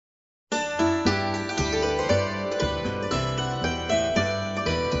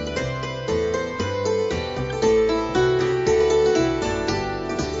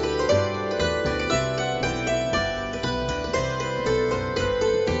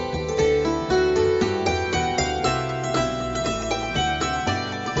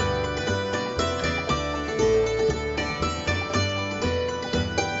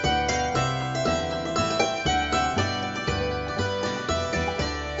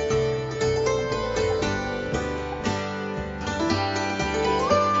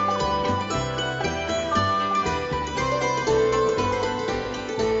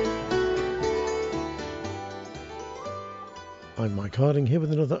Harding here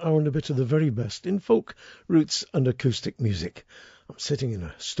with another hour and a bit of the very best in folk, roots and acoustic music. I'm sitting in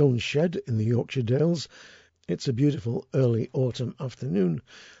a stone shed in the Yorkshire Dales. It's a beautiful early autumn afternoon.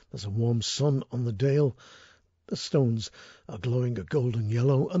 There's a warm sun on the dale. The stones are glowing a golden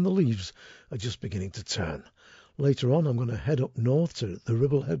yellow and the leaves are just beginning to turn. Later on I'm going to head up north to the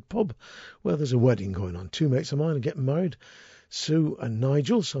Ribblehead pub where there's a wedding going on. Two mates of mine are getting married, Sue and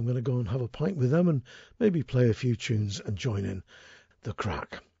Nigel, so I'm going to go and have a pint with them and maybe play a few tunes and join in the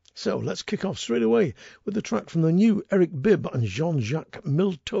crack. So let's kick off straight away with the track from the new Eric Bibb and Jean-Jacques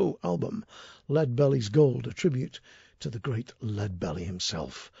Milteau album, Lead Belly's Gold, a tribute to the great Lead Belly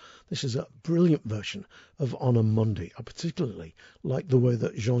himself. This is a brilliant version of On a Monday. I particularly like the way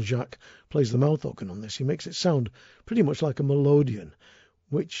that Jean-Jacques plays the mouth organ on this. He makes it sound pretty much like a melodeon,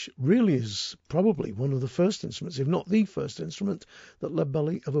 which really is probably one of the first instruments, if not the first instrument, that Lead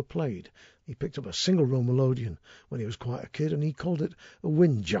Belly ever played. He picked up a single row melodeon when he was quite a kid, and he called it a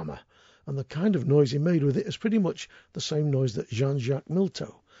windjammer. And the kind of noise he made with it is pretty much the same noise that Jean-Jacques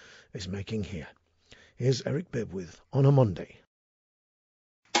Milteau is making here. Here's Eric Bibb with On a Monday.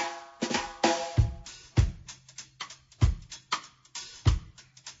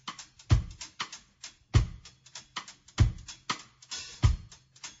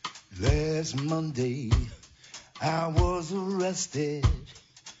 Last Monday, I was arrested.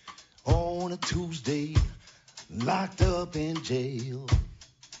 On a Tuesday, locked up in jail.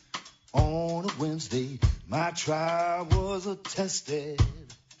 On a Wednesday, my trial was attested.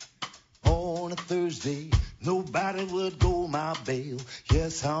 On a Thursday, nobody would go my bail.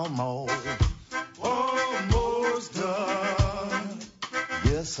 Yes, I'm almost done.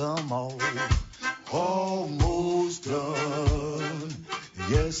 Yes, I'm almost done.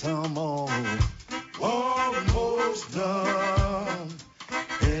 Yes, I'm almost done.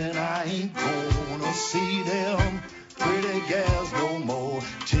 And I ain't gonna see them pretty gals no more.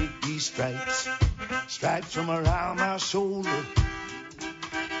 Take these stripes from around my shoulder.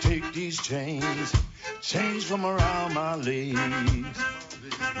 Take these chains from around my legs.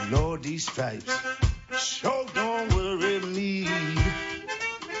 Lord, these stripes sure don't worry me.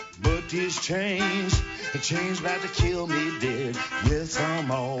 But these chains about to kill me dead. Yes,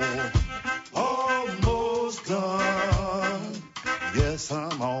 I'm almost done. Yes,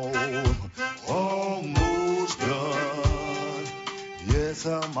 I'm almost done. Yes,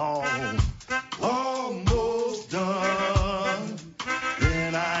 I'm almost done.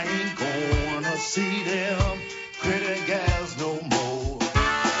 And I ain't gonna see them pretty gals no more.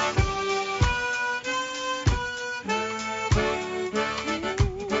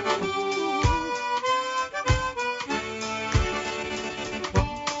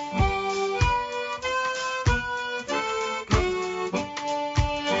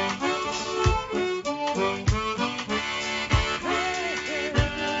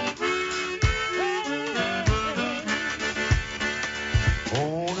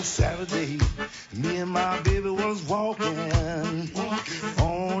 Saturday, me and my baby was walking.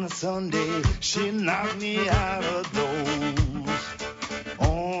 On a Sunday, she knocked me out of doors.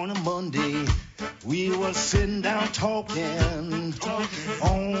 On a Monday, we was sitting down talking.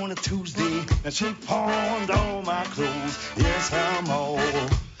 On a Tuesday, and she pawned all my clothes. Yes, I'm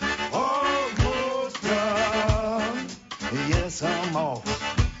almost done. Yes, I'm almost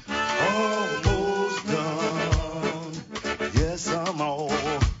done. Yes, I'm almost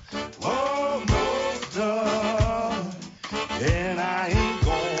done. And I ain't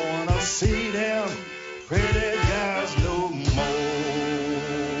gonna see them pretty guys no more.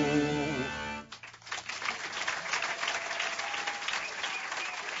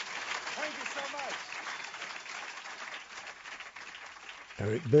 Thank you so much.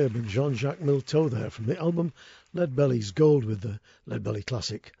 Eric Bibb and Jean-Jacques Milteau there from the album Lead Belly's Gold with the Lead Belly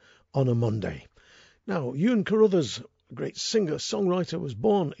classic On a Monday. Now, Ewan Carruthers, a great singer-songwriter, was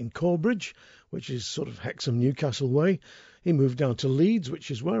born in Corbridge, which is sort of Hexham, Newcastle way. He moved down to Leeds, which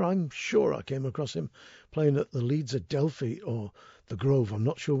is where I'm sure I came across him playing at the Leeds Adelphi or the Grove. I'm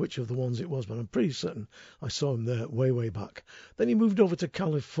not sure which of the ones it was, but I'm pretty certain I saw him there way, way back. Then he moved over to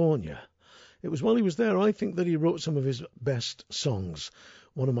California. It was while he was there, I think, that he wrote some of his best songs.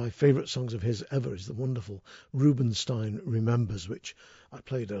 One of my favourite songs of his ever is the wonderful Rubenstein Remembers, which I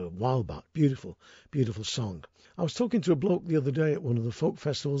played a while back. Beautiful, beautiful song. I was talking to a bloke the other day at one of the folk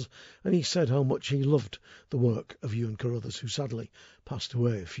festivals, and he said how much he loved the work of Ewan Carruthers, who sadly passed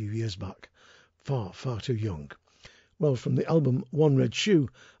away a few years back, far, far too young. Well, from the album One Red Shoe,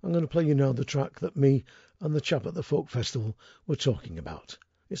 I'm going to play you now the track that me and the chap at the folk festival were talking about.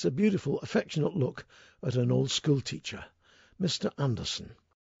 It's a beautiful, affectionate look at an old school teacher, Mr. Anderson.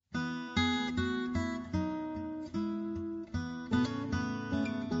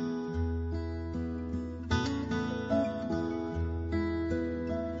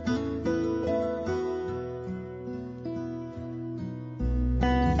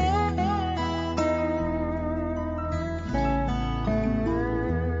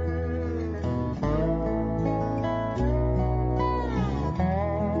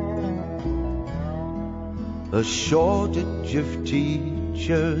 A shortage of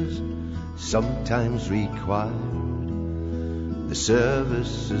teachers sometimes required the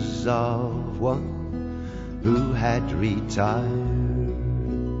services of one who had retired.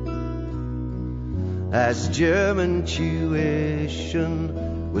 As German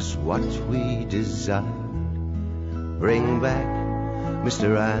tuition was what we desired, bring back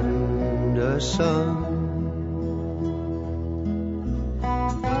Mr. Anderson.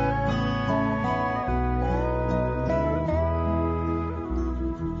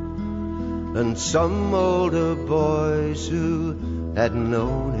 And some older boys who had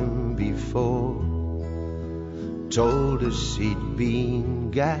known him before told us he'd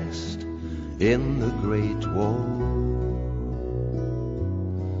been gassed in the Great War.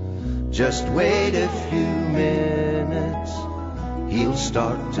 Just wait a few minutes, he'll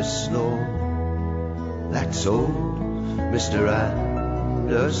start to snore. That's old Mr.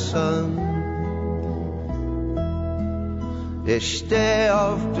 Anderson. Ich stehe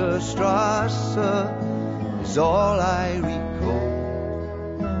auf der Straße is all I recall.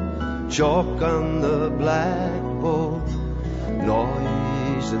 Chalk on the blackboard,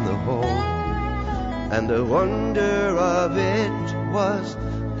 noise in the hall. And the wonder of it was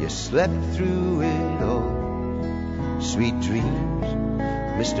you slept through it all. Sweet dreams,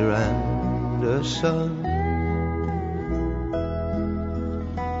 Mr. Anderson.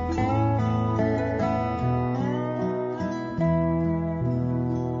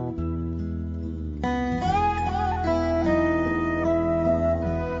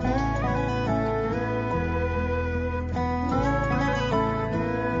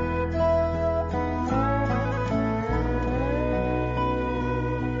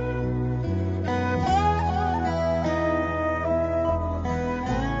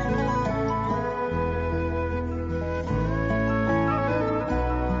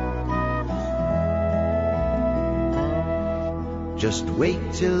 Just wait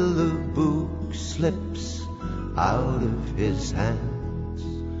till the book slips out of his hands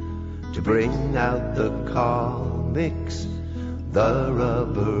to bring out the comics, the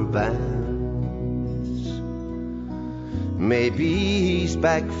rubber bands. Maybe he's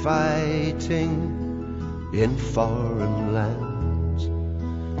back fighting in foreign lands.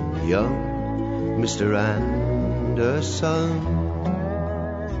 Young Mr. Anderson.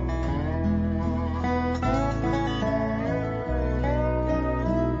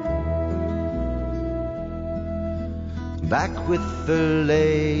 Back with the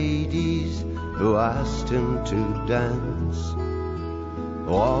ladies who asked him to dance,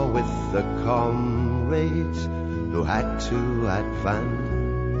 or with the comrades who had to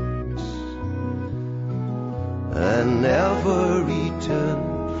advance, and never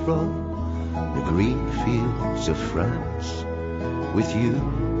returned from the green fields of France with you,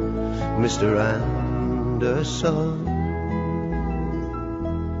 Mr. Anderson.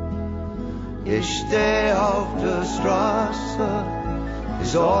 Ich stehe auf der Straße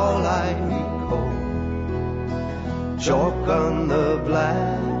is all I recall. Chalk on the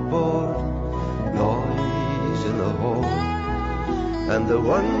blackboard, noise in the hall. And the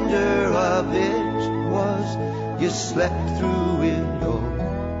wonder of it was you slept through it all.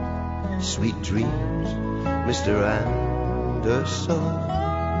 Sweet dreams, Mr. Anderson.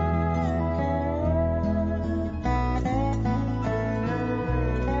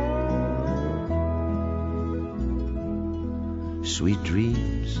 Sweet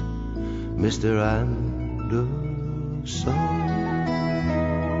dreams, Mr. Anderson.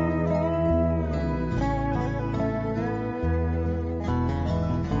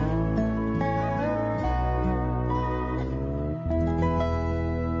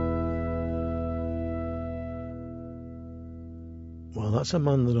 Well, that's a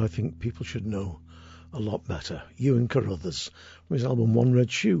man that I think people should know a lot better. Ewan Carruthers, from his album One Red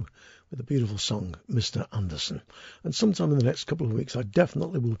Shoe, with the beautiful song Mr. Anderson. And sometime in the next couple of weeks I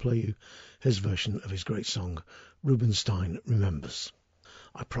definitely will play you his version of his great song Rubinstein Remembers.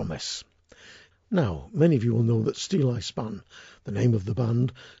 I promise. Now, many of you will know that Steeleye Span, the name of the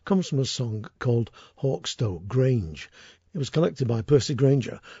band, comes from a song called Hawkstow Grange. It was collected by Percy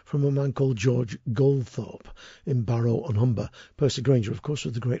Grainger from a man called George Goldthorpe in Barrow-on-Humber. Percy Grainger, of course,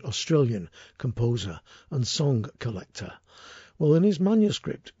 was the great Australian composer and song collector. Well, in his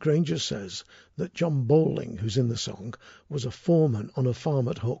manuscript, Grainger says that John Bowling, who's in the song, was a foreman on a farm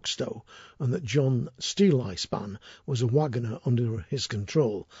at Hawkstow, and that John Steeleye Span was a wagoner under his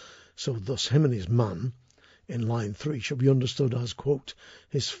control. So thus him and his man, in line 3, should be understood as, quote,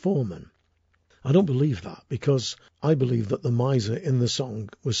 his foreman. I don't believe that, because I believe that the miser in the song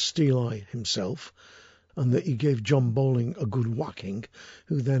was Steeleye himself, and that he gave John Bowling a good whacking,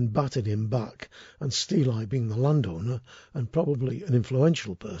 who then battered him back, and Steeleye, being the landowner and probably an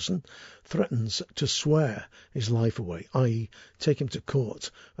influential person, threatens to swear his life away, i.e. take him to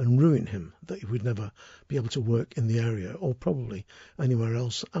court and ruin him, that he would never be able to work in the area or probably anywhere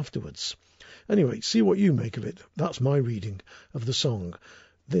else afterwards. Anyway, see what you make of it. That's my reading of the song.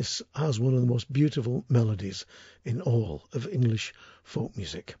 This has one of the most beautiful melodies in all of English folk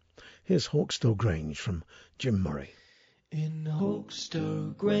music. Here's Hawkstow Grange from Jim Murray. In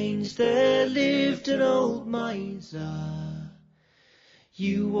Hawkstow Grange there lived an old miser.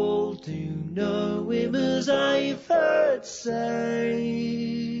 You all do know him, as I've heard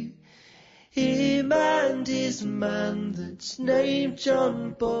say. Him and his man that's named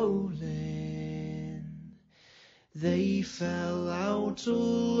John Bowling, they fell out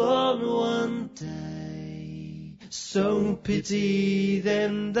all on one day. So pity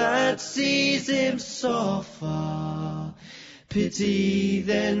them that sees him suffer, pity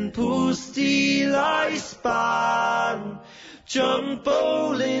then poor Steeleye span. John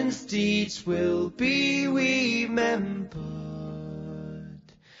Bowling's deeds will be remembered.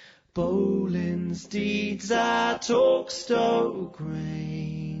 Bowling's deeds at Hawkstow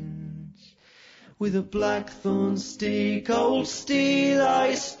Grange. With a blackthorn stick old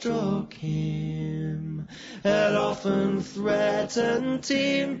Steeleye struck him, had often threatened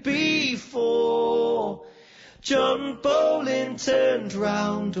him before. John Bowling turned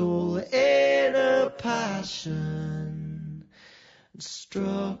round all in a passion, and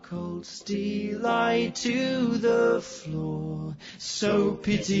struck old Steeleye to the floor. So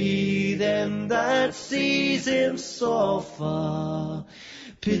pity them that sees him suffer,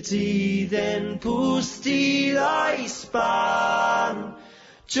 pity then poor Steeleye span.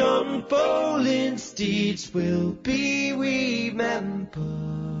 John Bowling's deeds will be remembered.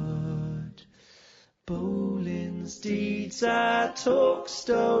 Bowling's deeds at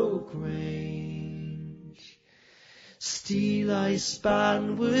Hawkstow Grange. Steeleye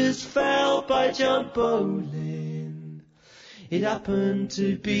span was felled by John Bowling. It happened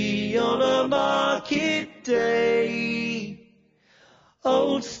to be on a market day.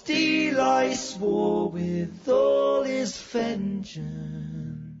 Old Steeleye swore with all his vengeance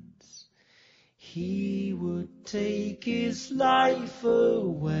he would take his life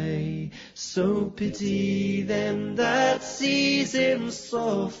away. So pity them that sees him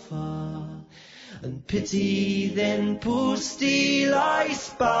suffer, and pity then poor Steeleye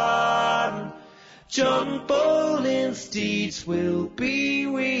span. John Bowling's deeds will be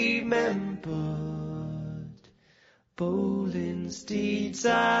remembered. Bowling's deeds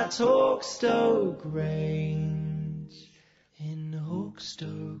at Hawkstow Grange. In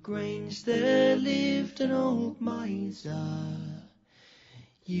Hawkstow Grange there lived an old miser.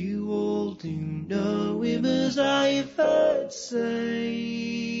 You all do know him, as I've heard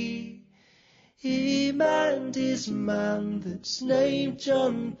say. Him and his man that's named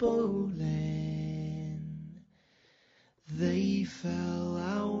John Bowling, they fell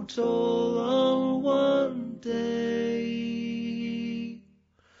out all on one day.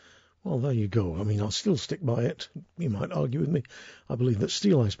 Well, there you go. I mean, I'll still stick by it. You might argue with me. I believe that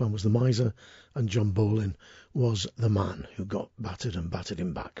Steeleye Span was the miser and John Bowling was the man who got battered and battered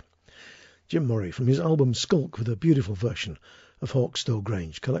him back. Jim Murray from his album Skulk, with a beautiful version of Hawkstow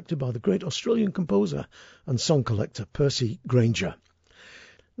Grange, collected by the great Australian composer and song collector Percy Granger.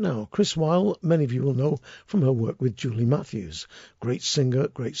 Now, Chris Weil, many of you will know from her work with Julie Matthews. Great singer,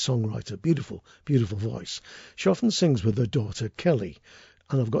 great songwriter, beautiful, beautiful voice. She often sings with her daughter Kelly.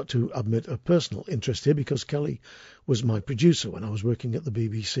 And I've got to admit a personal interest here, because Kelly was my producer when I was working at the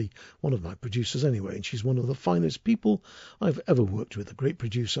BBC, one of my producers anyway, and she's one of the finest people I've ever worked with, a great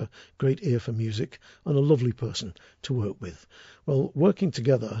producer, great ear for music, and a lovely person to work with. Well, working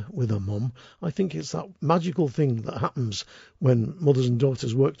together with her mum, I think it's that magical thing that happens when mothers and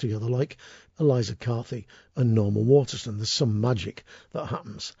daughters work together, like Eliza Carthy and Norma Waterston. There's some magic that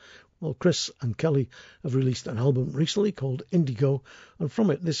happens. Well, Chris and Kelly have released an album recently called Indigo, and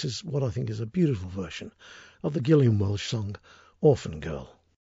from it this is what I think is a beautiful version of the Gillian Welsh song Orphan Girl.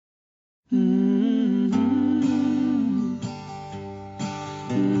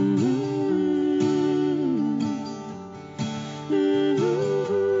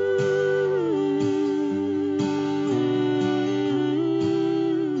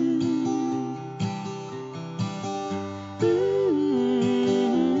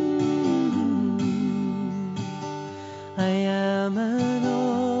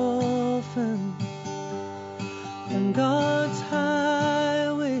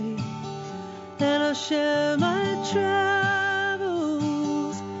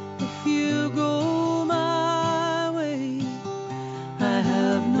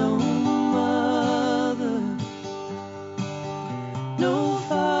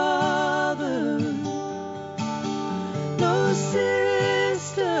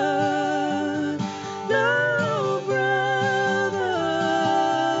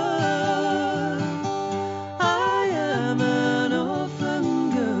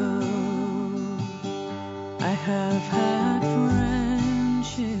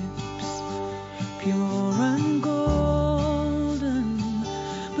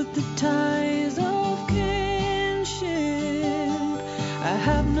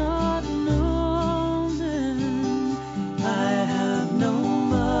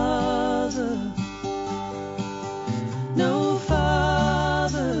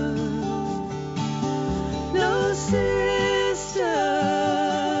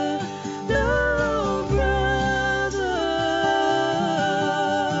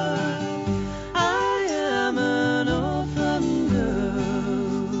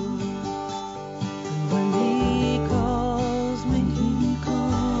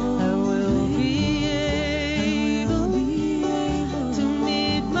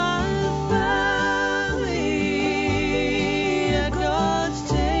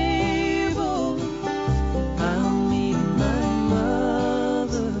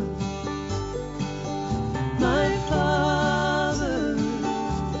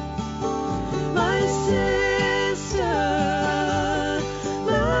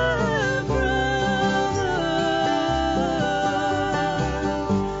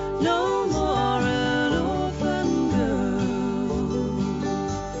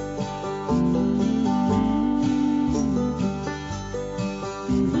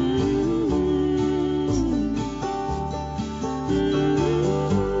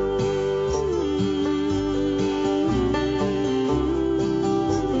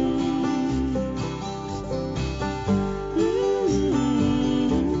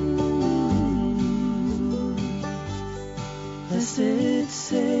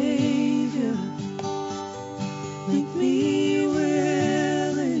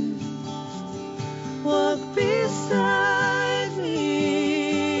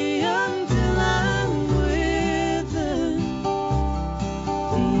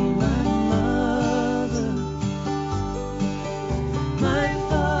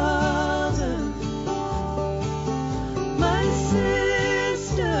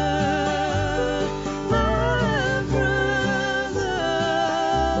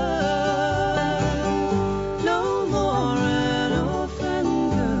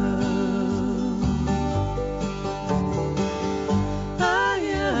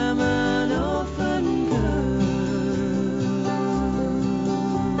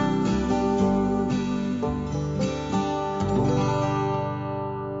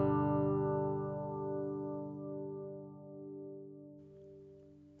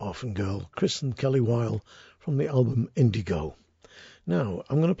 Orphan Girl, Chris and Kelly Weil from the album Indigo. Now,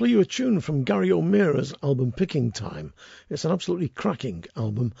 I'm going to play you a tune from Gary O'Meara's album Picking Time. It's an absolutely cracking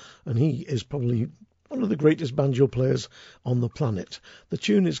album, and he is probably one of the greatest banjo players on the planet. The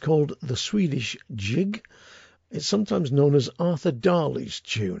tune is called The Swedish Jig. It's sometimes known as Arthur Darley's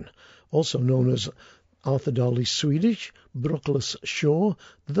tune, also known as Arthur Darley Swedish, Brookless Shore,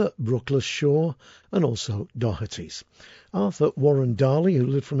 The Brookless Shore, and also Doherty's. Arthur Warren Darley, who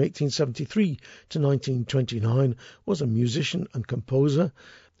lived from 1873 to 1929, was a musician and composer,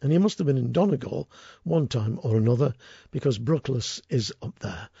 and he must have been in Donegal one time or another, because Brookless is up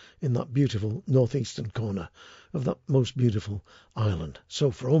there in that beautiful northeastern corner of that most beautiful island. So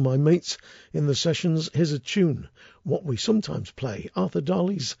for all my mates in the sessions, here's a tune, what we sometimes play, Arthur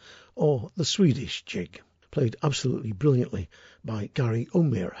Darley's or The Swedish Jig, played absolutely brilliantly by Gary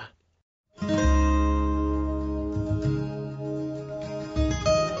O'Meara.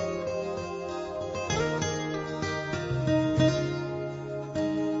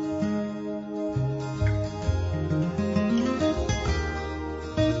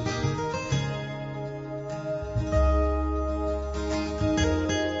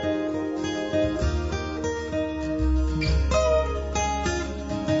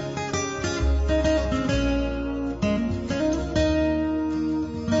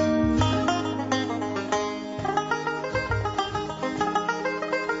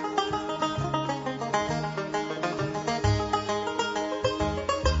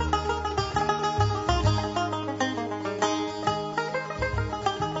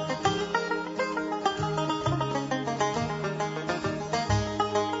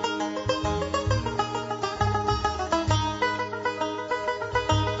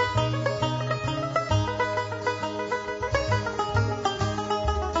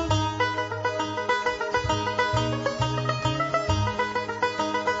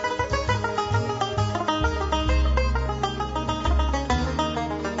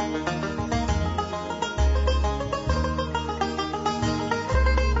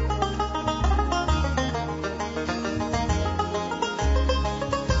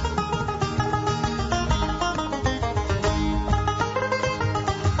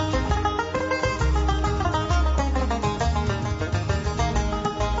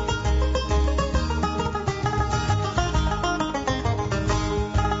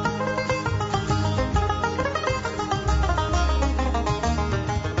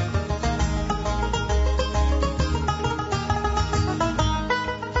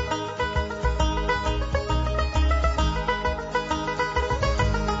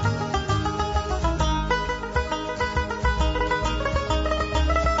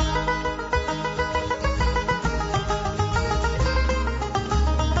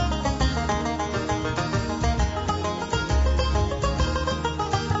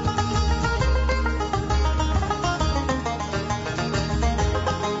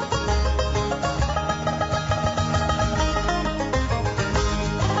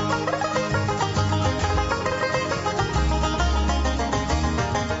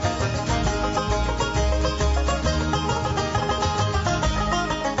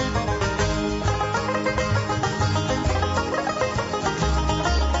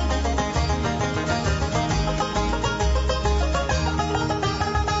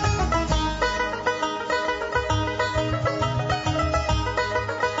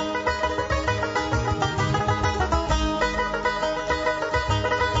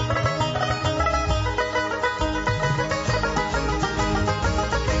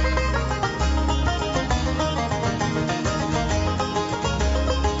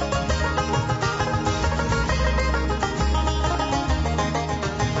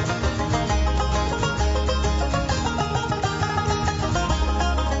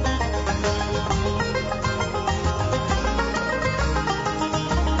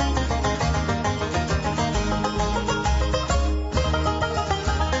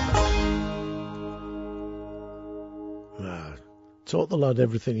 Taught the lad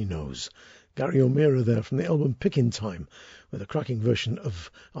everything he knows. Gary O'Meara there from the album Picking Time with a cracking version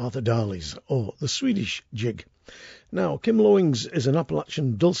of Arthur Darley's or The Swedish Jig. Now, Kim Loewings is an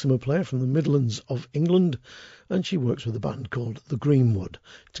Appalachian dulcimer player from the Midlands of England, and she works with a band called The Greenwood.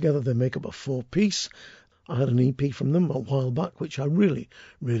 Together they make up a four-piece. I had an EP from them a while back, which I really,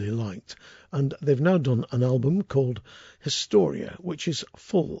 really liked. And they've now done an album called Historia, which is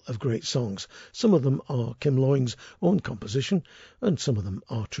full of great songs. Some of them are Kim Loewings' own composition, and some of them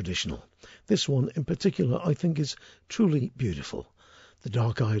are traditional. This one in particular, I think, is truly beautiful. The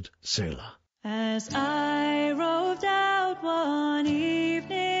Dark-Eyed Sailor. As I roved out one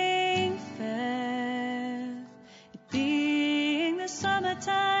evening fair, it being the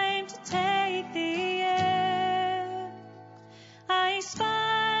summertime,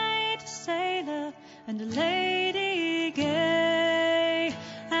 and a lady gay,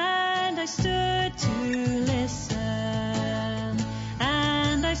 and I stood to listen,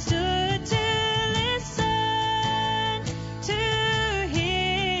 and I stood to listen to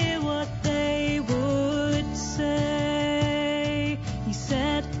hear what they would say. He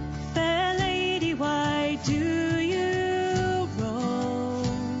said, "Fair lady, why do you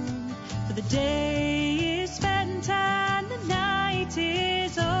roam? For the day is spent and the night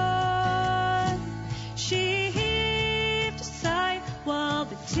is on." She heaved a sigh while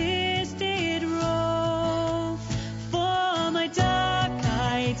the tears did roll. For my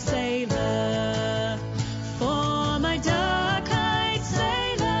dark-eyed sailor, for my dark-eyed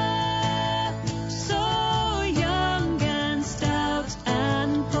sailor, so young and stout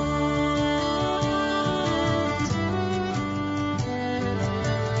and bold.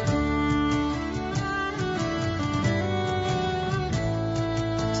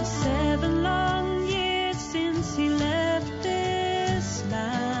 To 7 long years since he left this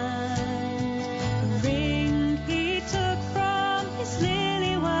land, the ring he took from his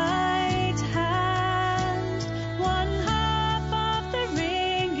lily white hand. One half of the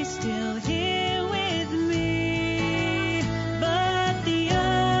ring is still here with me, but the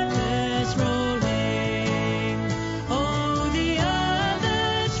other's rolling, oh, the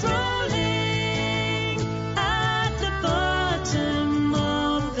other's rolling at the bottom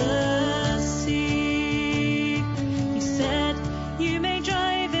of the sea. He said, "You may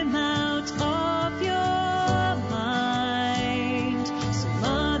drive him out of your mind. Some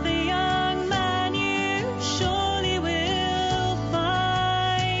other young man you surely will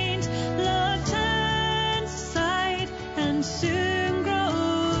find." Love turns aside and soon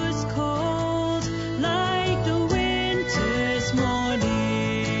grows cold, like the winter's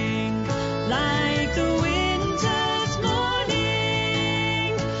morning, like the winter's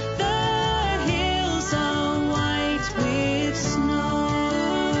morning. The hills are white with snow.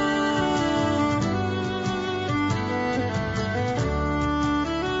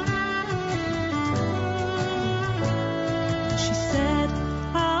 She said,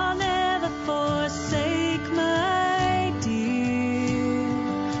 "I'll never forsake my dear,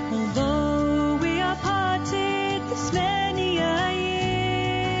 although we are parted this many a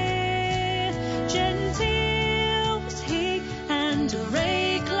year. Genteel was he and a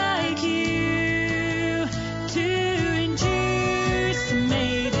rake like you, to induce a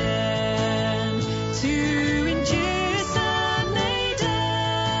maiden, to induce a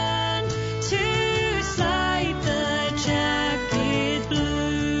maiden, to slide the jagged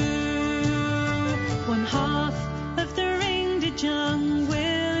blue. One half of the ring did young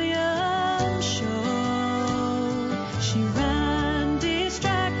William show. She ran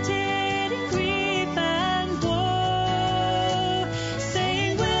distracted in grief and woe,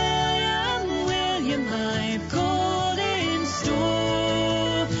 saying, "William, William, I've gold in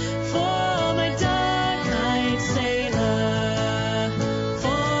store for my dark-eyed sailor,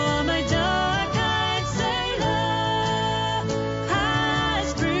 for my dark-eyed sailor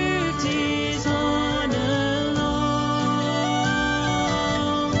has proved his honor long."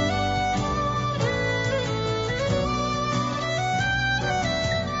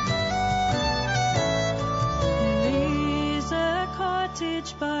 There is a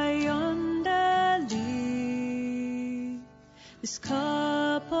cottage by yonder lea. This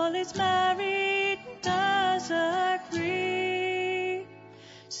couple is married and does agree.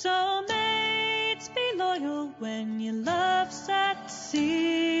 So mates, be loyal when your love's at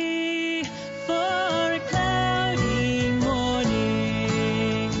sea. For a cloudy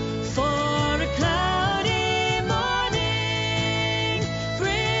morning, for a cloudy morning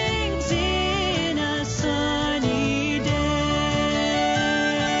brings in a sunny day.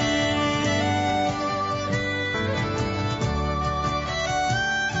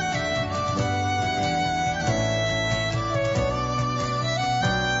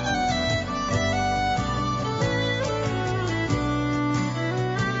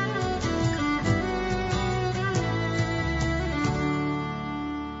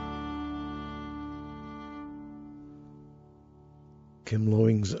 Kim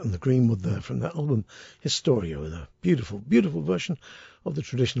Loewings and the Greenwood there from that album Historia, with a beautiful, beautiful version of the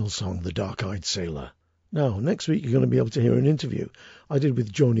traditional song The Dark-Eyed Sailor. Now, next week you're going to be able to hear an interview I did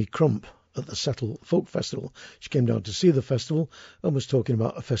with Joni Crump at the Settle Folk Festival. She came down to see the festival and was talking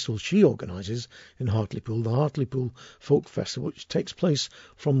about a festival she organises in Hartlepool, the Hartlepool Folk Festival, which takes place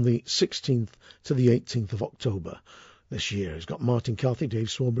from the 16th to the 18th of October. This year it's got Martin Carthy, Dave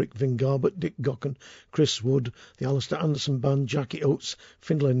Swarbrick, Vin Garbett, Dick Gocken, Chris Wood, the Alistair Anderson Band, Jackie Oates,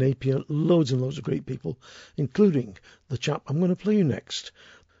 Findler Napier, loads and loads of great people, including the chap I'm going to play you next,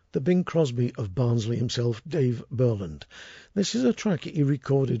 the Bing Crosby of Barnsley himself, Dave Burland. This is a track he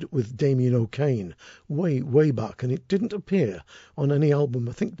recorded with Damien O'Kane way back, and it didn't appear on any album.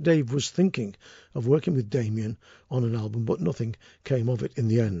 I think Dave was thinking of working with Damien on an album, but nothing came of it in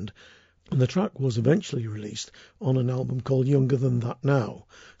the end. And the track was eventually released on an album called Younger Than That Now,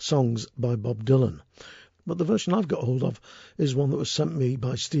 songs by Bob Dylan. But the version I've got hold of is one that was sent me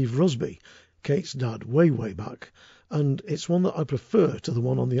by Steve Rusby, Kate's dad, way back. And it's one that I prefer to the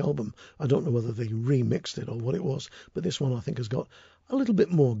one on the album. I don't know whether they remixed it or what it was, but this one I think has got a little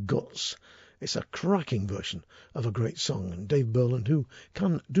bit more guts. It's a cracking version of a great song, and Dave Burland, who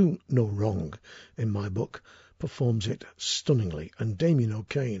can do no wrong in my book, performs it stunningly. And Damien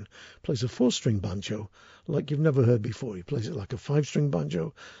O'Kane plays a 4-string banjo like you've never heard before. He plays it like a 5-string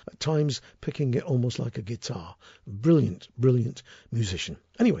banjo, at times picking it almost like a guitar. Brilliant musician.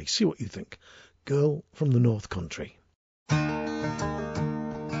 Anyway, see what you think. Girl from the North Country.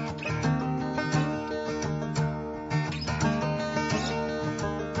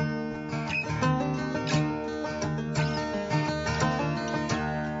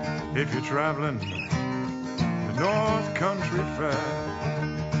 If you're traveling the North Country Fair,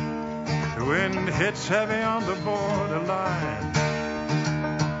 the wind hits heavy on the borderline.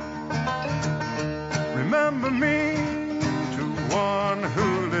 Remember me to one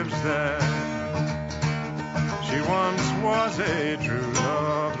who lives there. She once was a true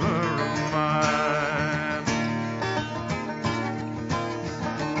lover of mine.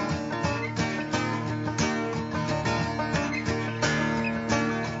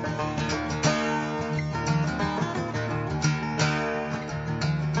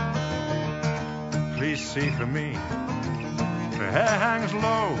 Please see for me, her hair hangs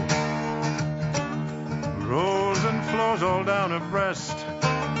low, rolls and flows all down her breast.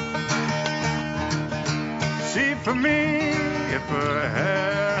 See for me if her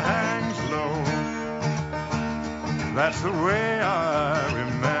hair hangs low. That's the way I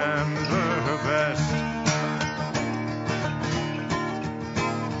remember her best.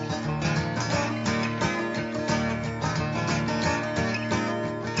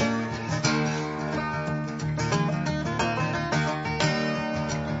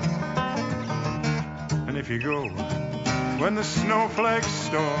 And if you go when the snowflakes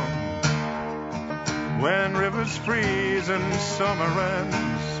storm, when rivers freeze and summer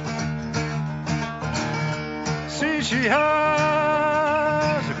ends, see she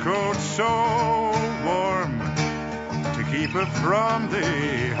has a coat so warm to keep her from the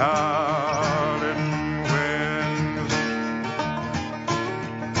howling winds.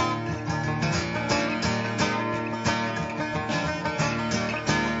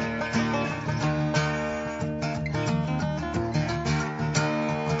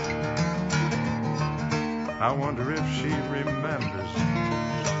 I wonder if she remembers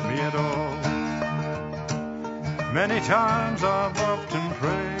me at all. Many times I've often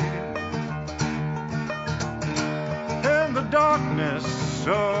prayed in the darkness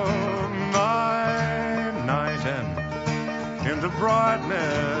of my night and in the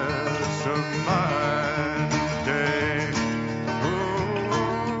brightness of my day.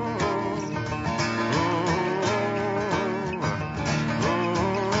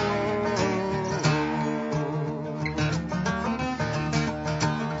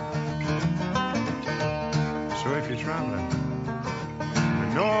 Traveling the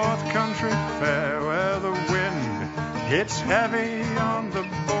North Country Fair, where the wind hits heavy on the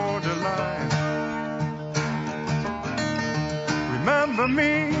borderline. Remember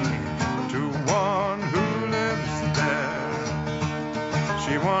me to one who lives there.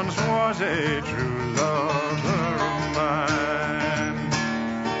 She once was a true lover of mine.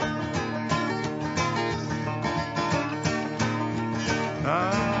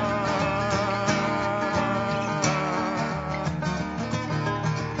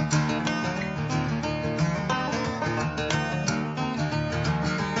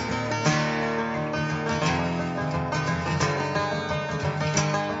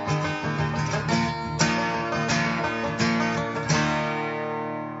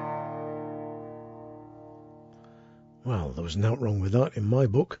 Well, there was naught wrong with that in my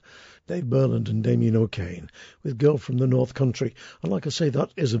book. Dave Burland and Damien O'Kane with Girl from the North Country. And like I say,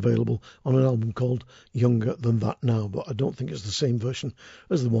 that is available on an album called Younger Than That Now, but I don't think it's the same version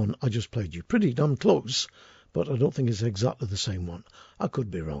as the one I just played you. Pretty damn close, but I don't think it's exactly the same one. I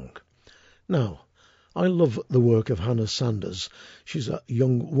could be wrong. Now, I love the work of Hannah Sanders. She's a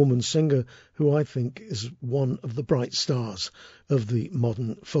young woman singer who I think is one of the bright stars of the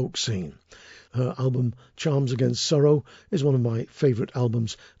modern folk scene. Her album Charms Against Sorrow is one of my favourite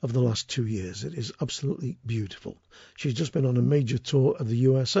albums of the last 2 years. It is absolutely beautiful. She's just been on a major tour of the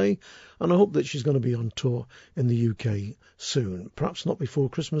USA, and I hope that she's going to be on tour in the UK soon. Perhaps not before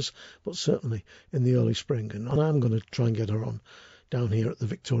Christmas, but certainly in the early spring. And I'm going to try and get her on down here at the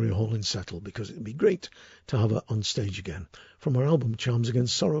Victoria Hall in Settle, because it'd be great to have her on stage again. From her album Charms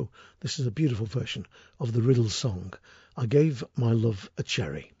Against Sorrow, this is a beautiful version of the Riddle song, I Gave My Love a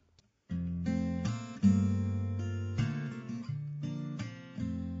Cherry.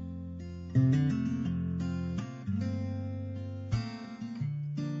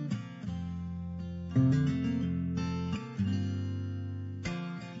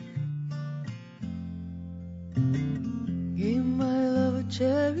 Gave my love a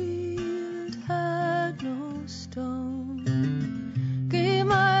cherry that had no stone. Gave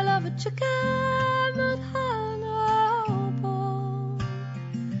my love a chicken that had no bone.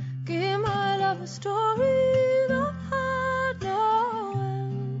 Gave my love a story that had no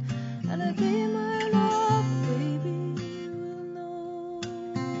end. And I gave my love a baby with no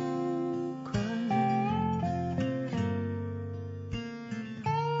crying.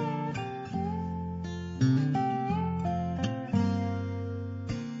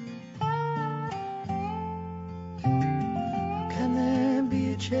 Can there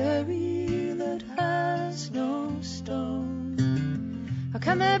be a cherry that has no stone? How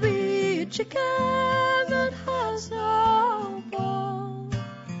can there be a chicken that has no bone?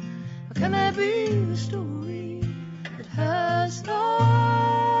 How can there be a story that has no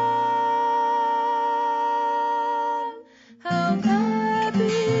end? How can there be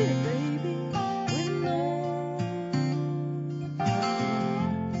a baby with no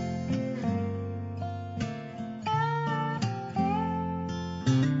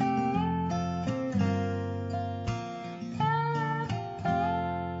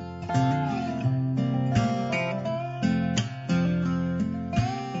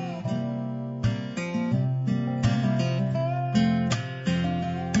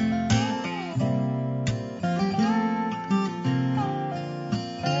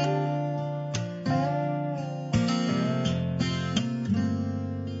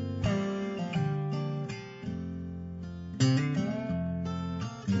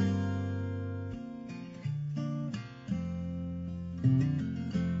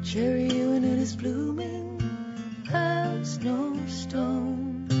cherry when it is blooming has no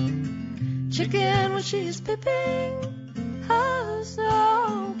stone. Chicken when she is pipping has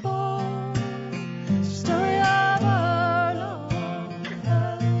no bone. Story of our love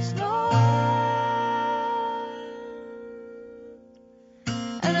has no end.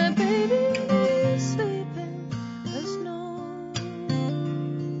 And a baby is sleeping has no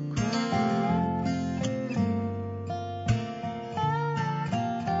crying.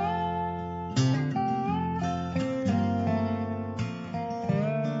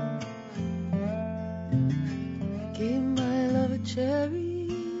 Gave my love a cherry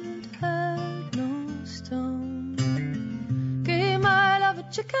that had no stone. Gave my love a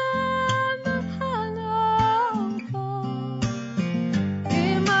chicken that had no bone.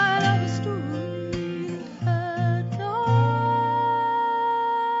 Gave my love a story that had no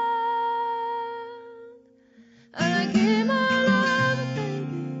end. And I gave my love a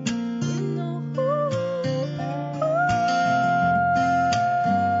baby with no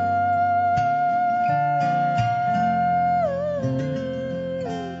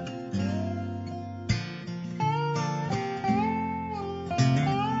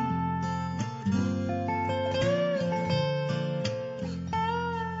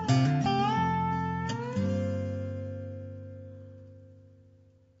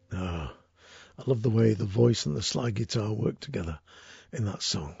I love the way the voice and the slide guitar work together in that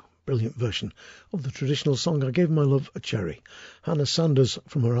song. Brilliant version of the traditional song I Gave My Love a Cherry. Hannah Sanders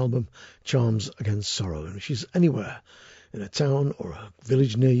from her album Charms Against Sorrow. And if she's anywhere in a town or a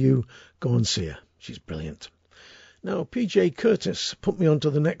village near you, go and see her. She's brilliant. Now, PJ Curtis put me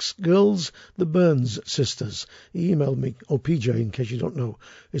onto the next girls, the Burns sisters. He emailed me. PJ, in case you don't know,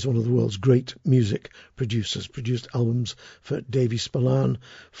 is one of the world's great music producers. Produced albums for Davy Spillane,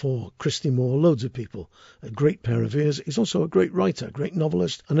 for Christy Moore, loads of people. A great pair of ears. He's also a great writer, great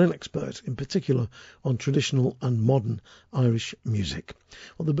novelist, and an expert, in particular, on traditional and modern Irish music.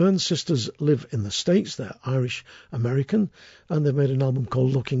 Well, the Burns sisters live in the States. They're Irish-American, and they've made an album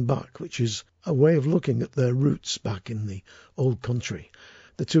called Looking Back, which is a way of looking at their roots back in the old country.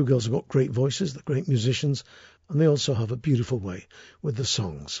 The two girls have got great voices, they're great musicians, and they also have a beautiful way with the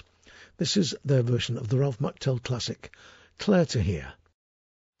songs. This is their version of the Ralph McTell classic, Claire to Hear.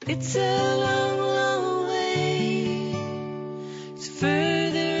 It's a long, long way. It's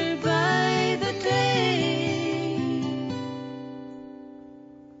further by the day.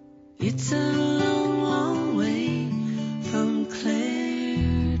 It's a long, long way from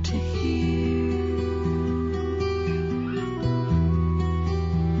Claire to here.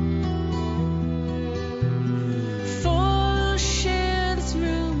 Four share this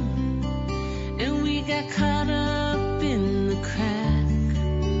room, and we got caught up in the crack.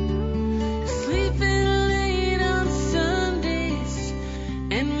 Sleeping late on Sundays,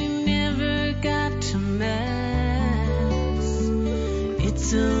 and we never got to Mass.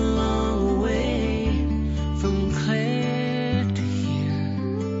 It's a long way from Claire to here.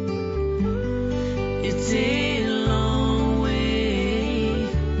 It's a long way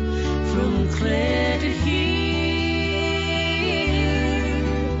from Claire to here.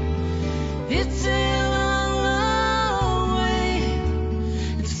 It's a long, long way.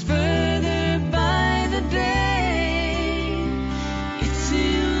 It's further by the day. It's a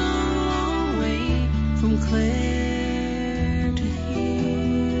long, long way from Claire to here.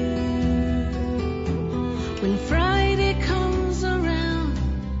 When Friday comes around,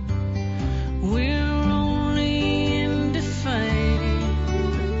 we're only into fighting.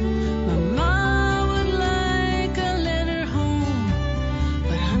 My mom would like a letter home,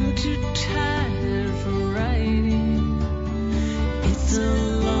 but I'm too tired for writing. It's a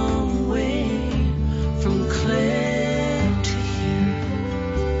long way from Claire to here.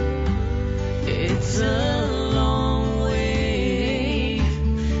 It's a long way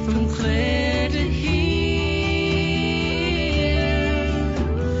from Claire to here.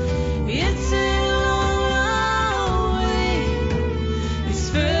 It's a long, long way. It's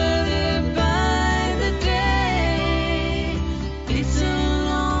further by the day. It's a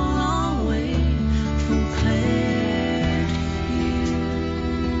long, long way from Claire to here.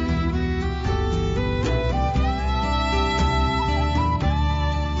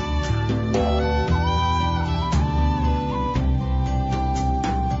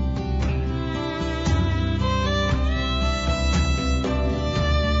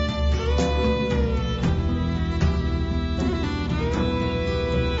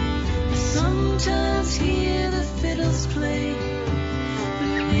 I sometimes hear the fiddles play,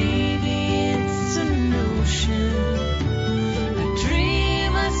 but maybe it's a notion. I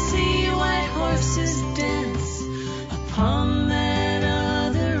dream I see white horses dance upon that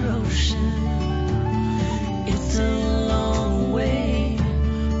other ocean. It's a long way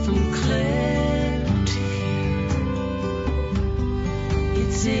from Claire to here.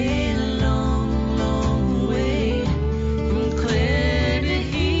 It's a long, long way from Claire to here.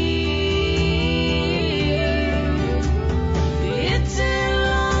 It's a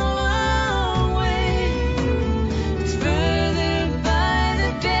long, long way. It's further by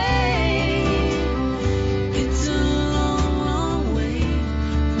the day. It's a long, long way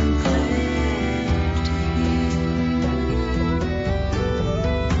from Claire to here.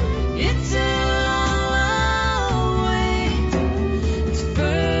 It's a long, long way. It's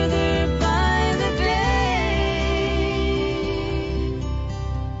further by the day.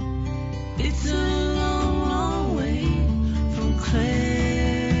 It's a long, long way from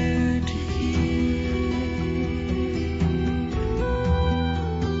Claire to here.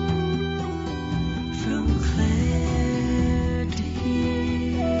 From Claire to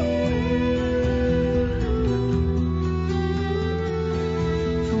here.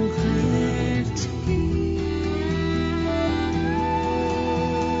 From Claire to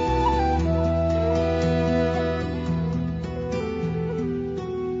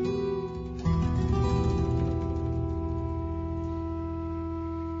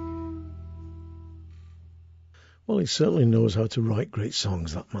Well, he certainly knows how to write great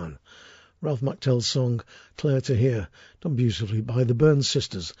songs, that man. Ralph McTell's song, Claire to Hear, done beautifully by the Burns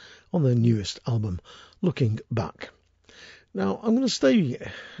Sisters on their newest album, Looking Back. Now, I'm going to stay,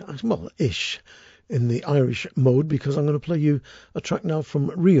 well, ish, in the Irish mode, because I'm going to play you a track now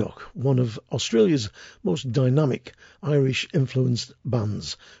from Rioch, one of Australia's most dynamic Irish-influenced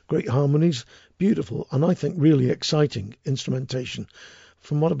bands. Great harmonies, beautiful, and I think really exciting instrumentation.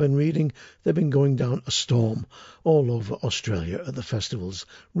 From what I've been reading, they've been going down a storm all over Australia at the festivals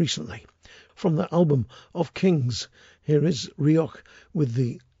recently. From their album Of Kings, here is Rioch with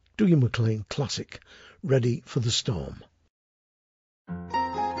the Dougie MacLean classic, Ready for the Storm.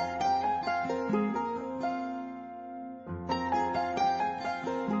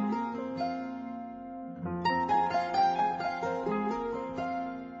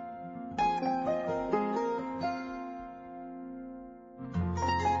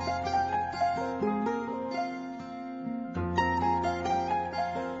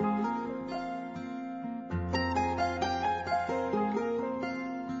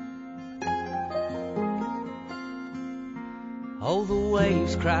 Oh, the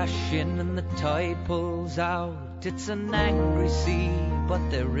waves crash in and the tide pulls out. It's an angry sea,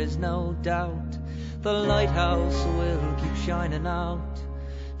 but there is no doubt the lighthouse will keep shining out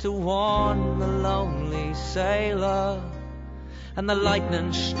to warn the lonely sailor. And the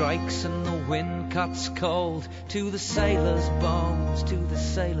lightning strikes and the wind cuts cold to the sailor's bones, to the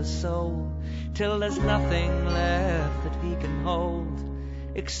sailor's soul, till there's nothing left that he can hold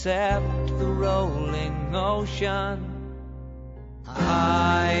except the rolling ocean.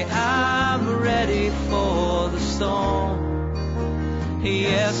 I am ready for the storm,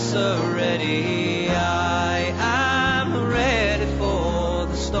 yes sir, ready. I am ready for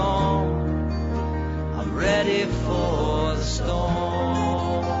the storm, I'm ready for the storm.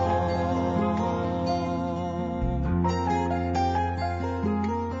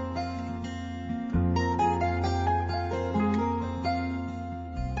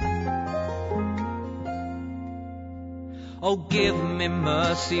 Oh, give me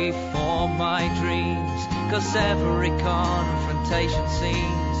mercy for my dreams, 'cause every confrontation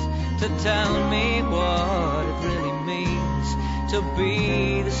seems to tell me what it really means to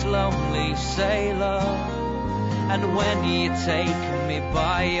be this lonely sailor. And when you take me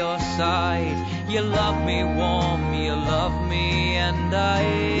by your side, you love me warm, you love me, and I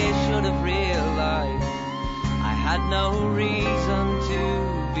should have realized I had no reason to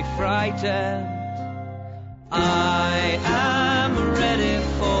be frightened. I am ready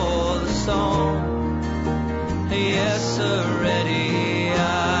for the storm, yes sir, ready.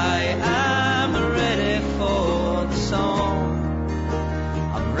 I am ready for the storm,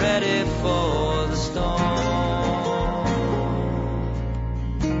 I'm ready for the storm.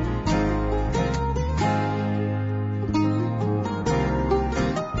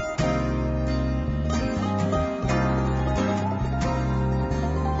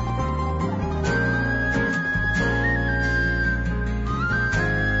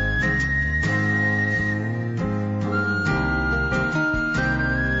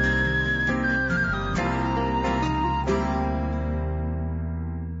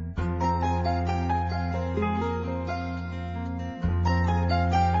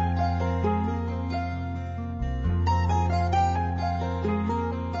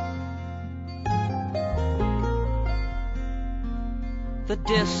 The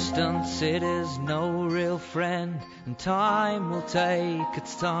distance, it is no real friend, and time will take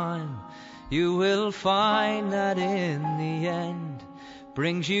its time. You will find that in the end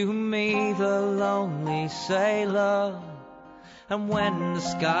brings you me, the lonely sailor. And when the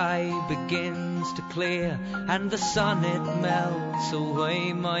sky begins to clear and the sun it melts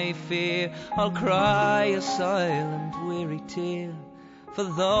away my fear, I'll cry a silent weary tear for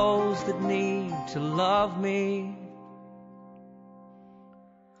those that need to love me.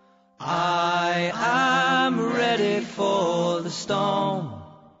 I am ready for the storm,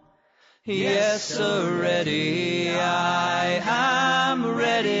 yes sir, ready. I am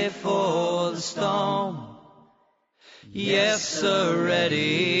ready for the storm, yes sir,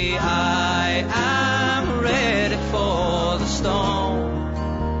 ready. I am ready for the storm,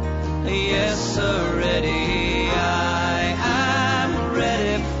 yes sir, ready. I am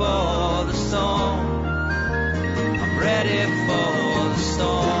ready for the storm, I'm ready for the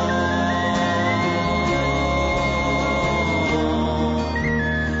storm.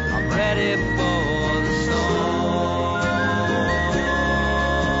 Ready for the storm,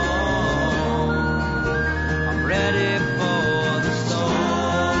 I'm ready for the storm,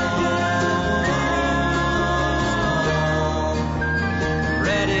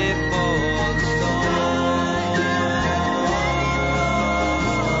 ready for the storm,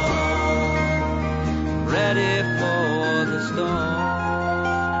 ready for the storm.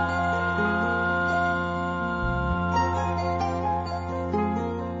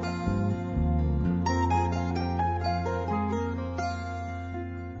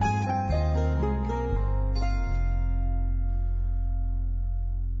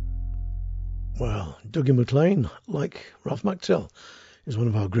 Well, Dougie MacLean, like Ralph McTell, is one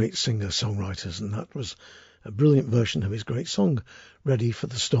of our great singer-songwriters, and that was a brilliant version of his great song, Ready for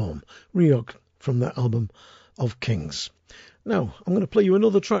the Storm, Rheoch, from their album Of Kings. Now, I'm going to play you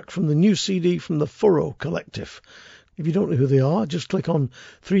another track from the new CD from the Furrow Collective. If you don't know who they are, just click on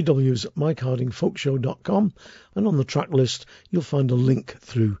 3wsmikehardingfolkshow.com, and on the track list you'll find a link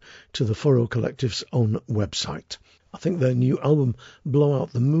through to the Furrow Collective's own website. I think their new album, Blow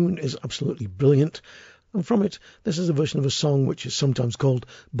Out the Moon, is absolutely brilliant, and from it this is a version of a song which is sometimes called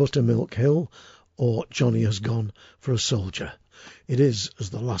Buttermilk Hill or Johnny Has Gone for a Soldier. It is,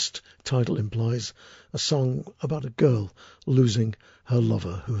 as the last title implies, a song about a girl losing her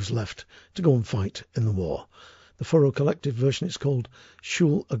lover who has left to go and fight in the war. The Furrow Collective version is called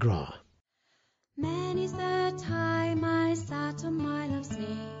Shul Agra. Many's the time I sat on my love's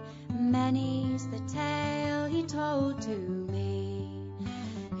knee, many's the tale he told to me.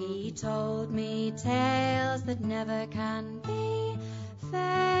 He told me tales that never can be.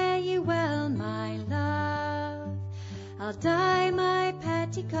 Fare ye well, my love. I'll dye my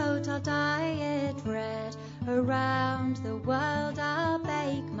petticoat, I'll dye it red. Around the world I'll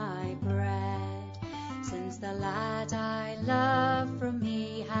bake my bread. Since the lad I love from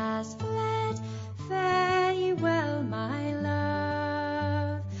me has fled, fare ye well, my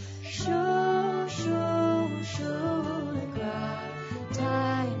love. Shul, shul, shul, agra.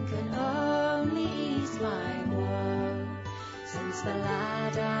 Time can only ease my woe. Since the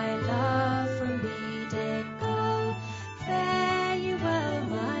lad I love from me did go, fare ye well,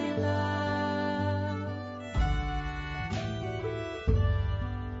 my love.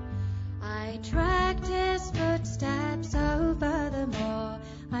 I tracked his footsteps over the moor,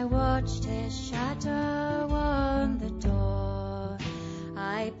 I watched his shadow on the door.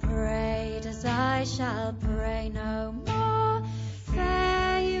 I prayed as I shall pray no more,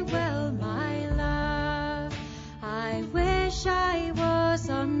 fare ye well, my love. I wish I was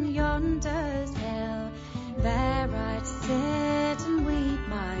on yonder's hill, there I'd sit and weep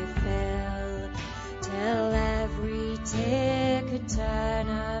my fill, till every tear could turn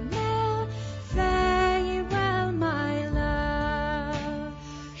a mill, fare ye well, my love.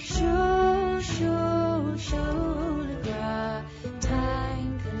 Shul, shul, shul, agra.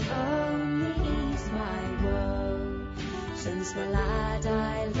 Time can only ease my woe. Since the lad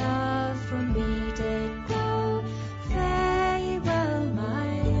I love from me did go, fare ye well,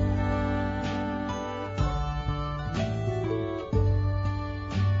 my love.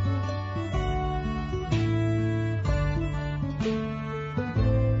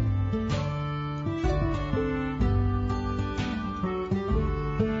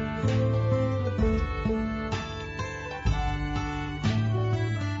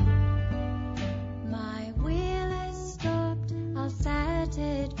 My wheel is stopped, I'll set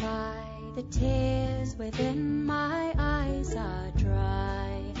it by. The tears within my eyes are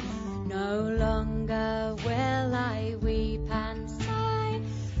dry. No longer will I weep and sigh,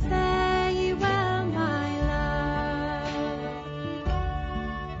 fare ye well, my love.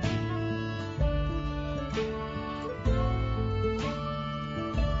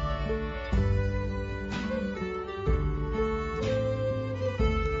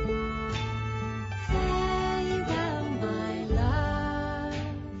 Fare ye well, my love.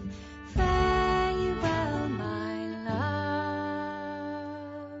 Fare ye well, my love.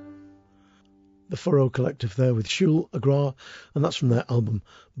 The Furrow Collective there with Shul Agra, and that's from their album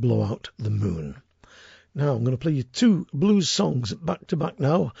Blow Out the Moon. Now I'm going to play you two blues songs back to back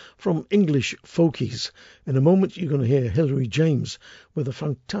now from English folkies. In a moment you're going to hear Hilary James with a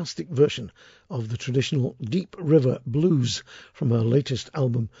fantastic version of the traditional Deep River Blues from her latest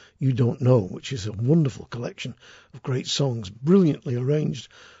album You Don't Know, which is a wonderful collection of great songs, brilliantly arranged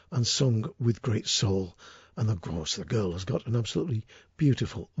and sung with great soul. And of course the girl has got an absolutely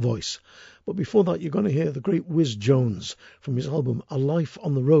beautiful voice. But before that you're going to hear the great Whiz Jones from his album A Life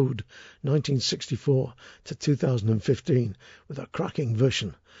on the Road 1964 to 2015 with a cracking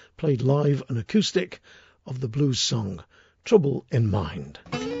version played live and acoustic of the blues song Trouble in Mind.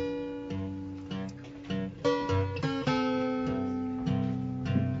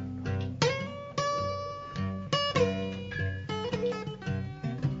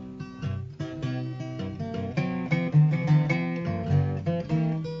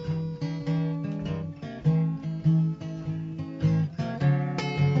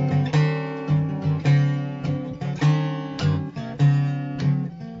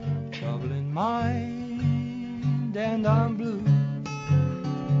 Trouble in mind and I'm blue,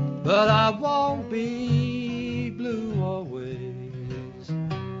 but I won't be blue always.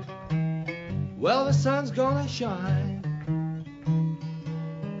 Well, the sun's gonna shine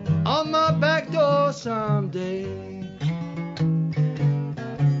on my back door someday.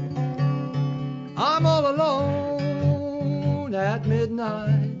 I'm all alone at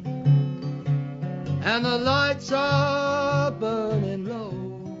midnight and the lights are burning low.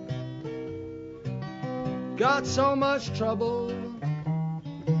 Got so much trouble,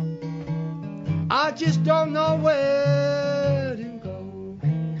 I just don't know where to go.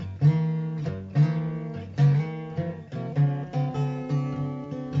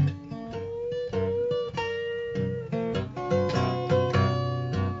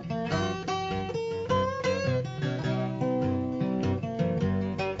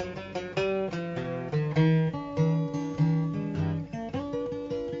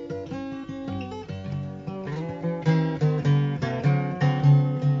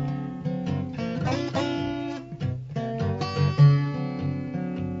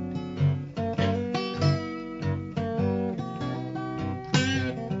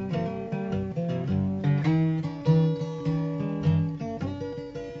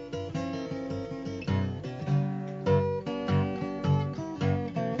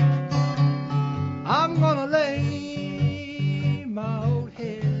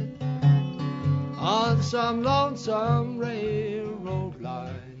 some lonesome railroad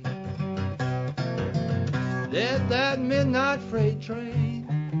line. Let that midnight freight train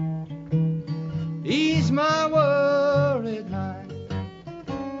ease my worried mind.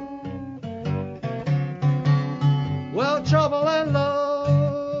 Well, trouble and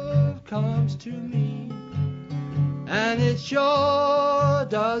love comes to me, and it sure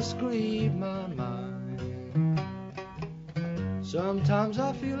does grieve my mind. Sometimes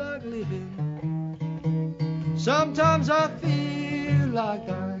I feel like living, sometimes I feel like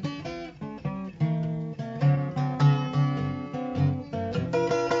dying.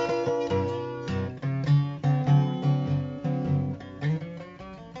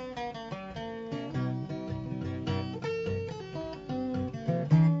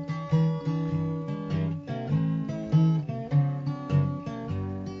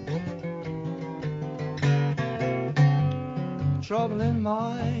 Trouble in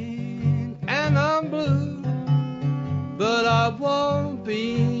mind, and I'm blue, but I won't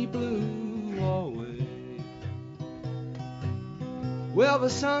be blue always. Well, the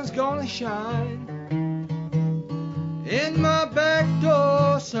sun's gonna shine in my back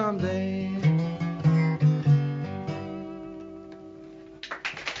door someday.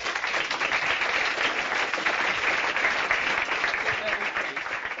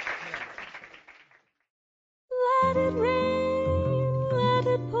 Let it rain, let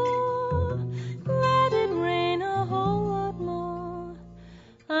it pour, let it rain a whole lot more.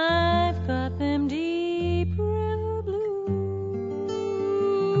 I've got them deep river blues.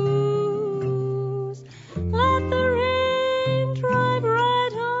 Let the rain drive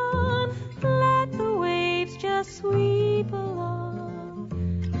right on, let the waves just sweep along.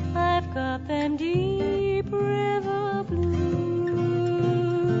 I've got them deep river blues.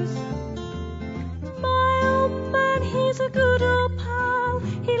 My old man, he's a good old pal.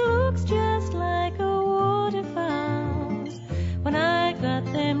 He looks just like a waterfowl. When I got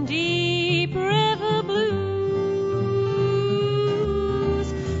them deep river blues,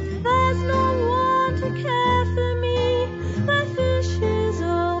 there's no one to care for me. The fishes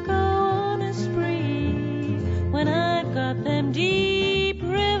all go on a spree. When I've got them deep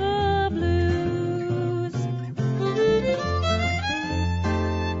river blues.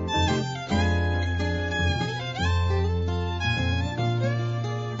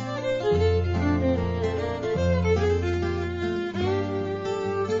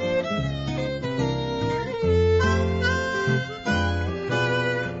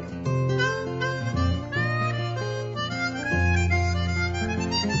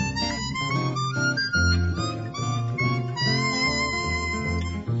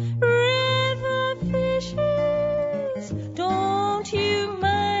 River fishes, don't you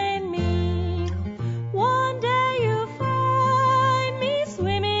mind me. One day you'll find me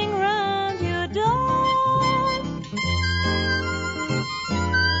swimming round your door.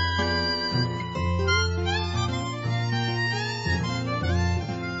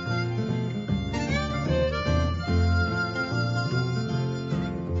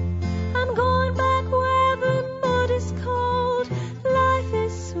 I'm going back where the mud is cold. Life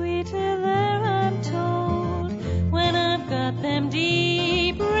is sweeter there, I'm told. When I've got them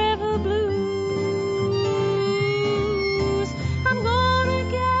deep river blues, I'm gonna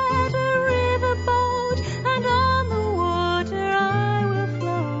get a river boat, and on the water I will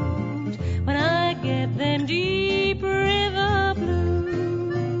float. When I get them deep river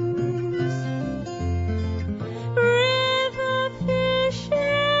blues. River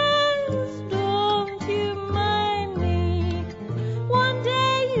fishes, don't you mind me. One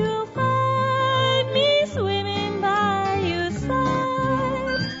day you'll find me swimming by your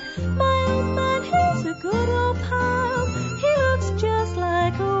side. My old man, he's a good old pal. He looks just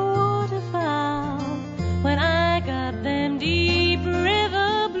like a waterfowl. When I got them deep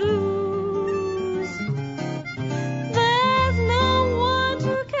river blues, there's no one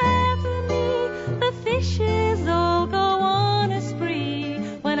to care for me. The fishes all go on a spree.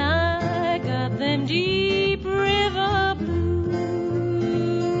 When I got them deep river blues.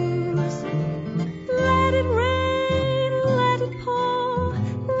 Let it rain, let it pour,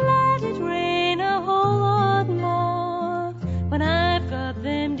 let it rain a whole lot more. When I've got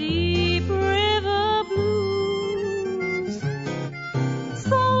them deep river blues.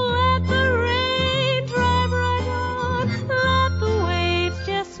 So let the rain drive right on, let the waves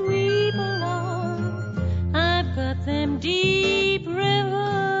just sweep along. I've got them deep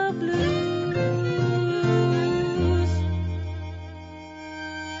river blues.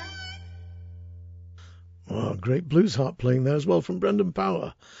 Oh, great blues harp playing there as well from Brendan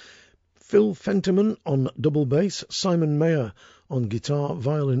Power. Phil Fentiman on double bass, Simon Mayer on guitar,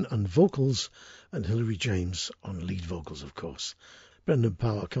 violin and vocals, and Hilary James on lead vocals, of course. Brendan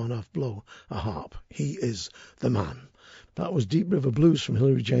Power can't half blow a harp. He is the man. That was Deep River Blues from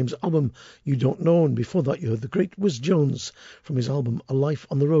Hilary James' album You Don't Know, and before that you heard the great Whiz Jones from his album A Life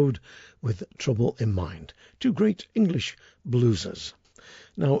on the Road with Trouble in Mind. Two great English bluesers.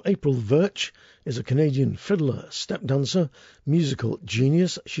 Now, April Virch is a Canadian fiddler, step dancer, musical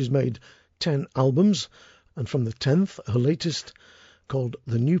genius. She's made 10 albums, and from the 10th, her latest, called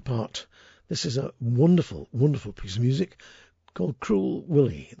The New Part. This is a wonderful, wonderful piece of music called Cruel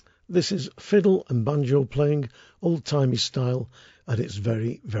Willie. This is fiddle and banjo playing, old-timey style, at its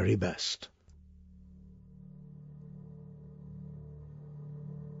very, very best.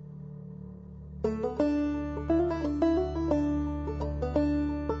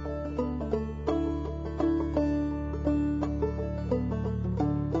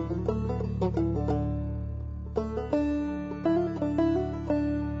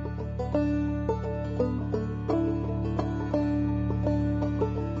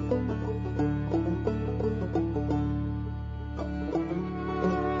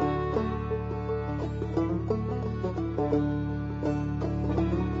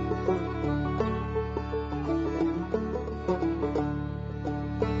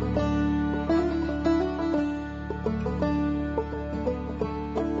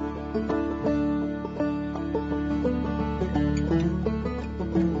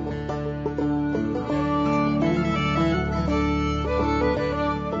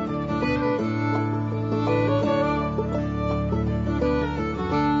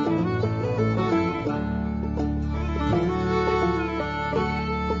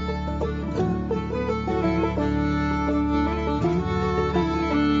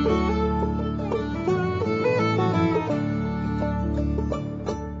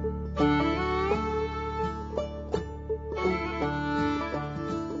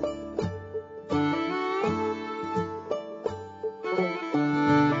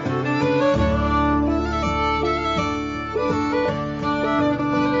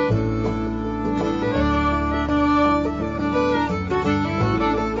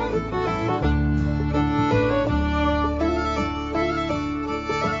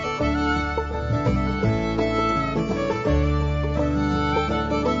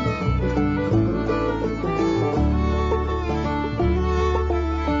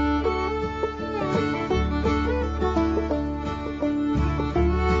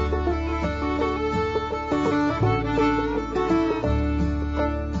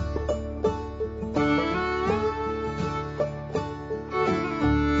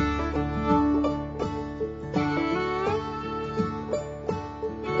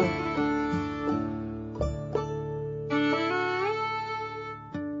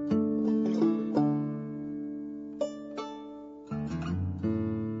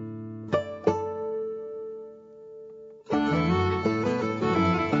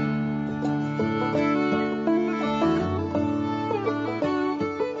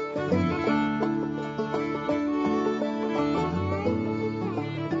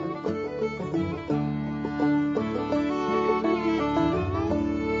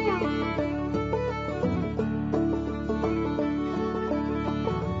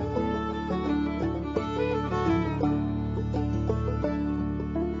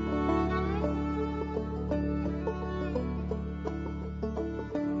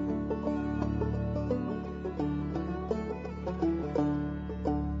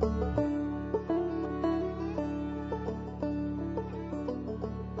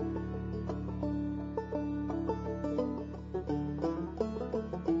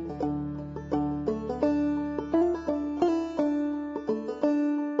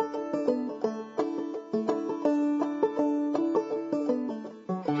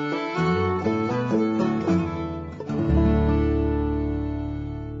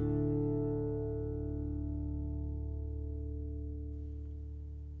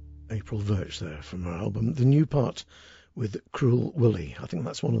 April Virch there from her album The New Part with Cruel Willie. I think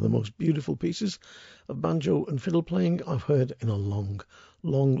that's one of the most beautiful pieces of banjo and fiddle playing I've heard in a long,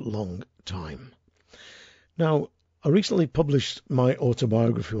 long, long time. Now, I recently published my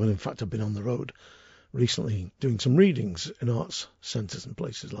autobiography, when in fact I've been on the road recently doing some readings in arts centres and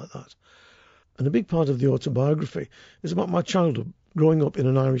places like that. And a big part of the autobiography is about my childhood, growing up in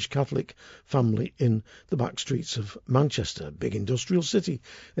an Irish Catholic family in the back streets of Manchester, a big industrial city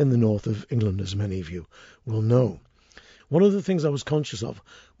in the north of England, as many of you will know. One of the things I was conscious of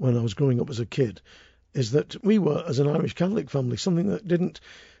when I was growing up as a kid is that we were, as an Irish Catholic family, something that didn't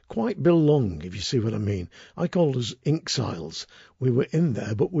quite Bill Long, if you see what I mean. I called us Inksiles. We were in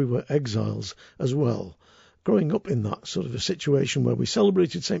there, but we were exiles as well. Growing up in that sort of a situation where we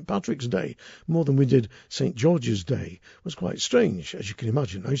celebrated St. Patrick's Day more than we did St. George's Day was quite strange, as you can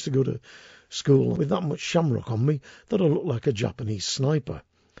imagine. I used to go to school with that much shamrock on me that I looked like a Japanese sniper.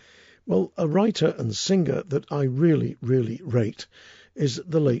 Well, a writer and singer that I really, really rate is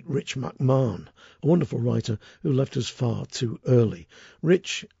the late Rich McMahon, a wonderful writer who left us far too early.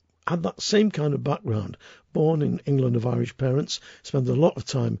 Rich had that same kind of background, born in England of Irish parents, spent a lot of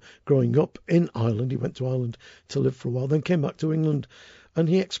time growing up in Ireland. He went to Ireland to live for a while, then came back to England, and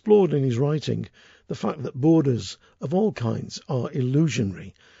he explored in his writing the fact that borders of all kinds are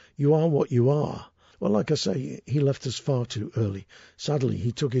illusionary. You are what you are. Well, like I say, he left us far too early. Sadly,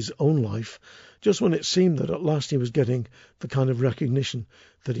 he took his own life just when it seemed that at last he was getting the kind of recognition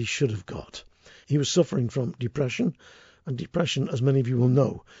that he should have got. He was suffering from depression, and depression, as many of you will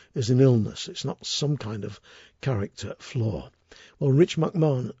know, is an illness. It's not some kind of character flaw. Well, Rich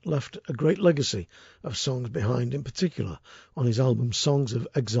McMahon left a great legacy of songs behind, in particular on his album Songs of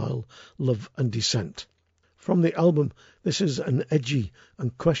Exile, Love and Descent. From the album, this is an edgy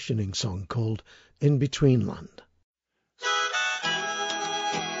and questioning song called In Between Land.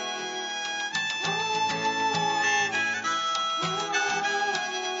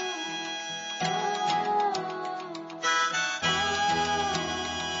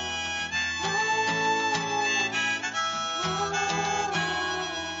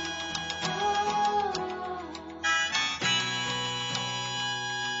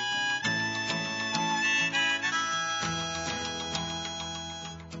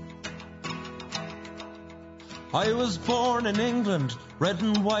 I was born in England, red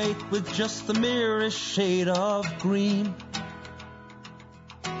and white with just the merest shade of green.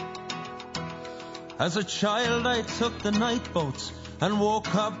 As a child I took the night boats and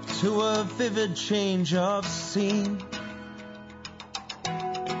woke up to a vivid change of scene.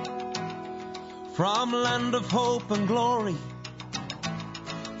 From land of hope and glory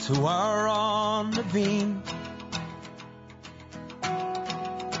to our on the beam.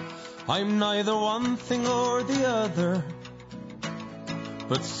 I'm neither one thing or the other,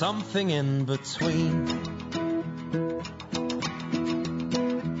 but something in between.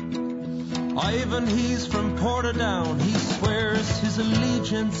 Ivan, he's from Portadown, he swears his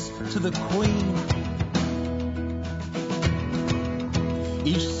allegiance to the Queen.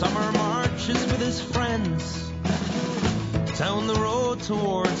 Each summer marches with his friends down the road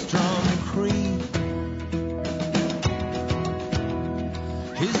towards Drumcree.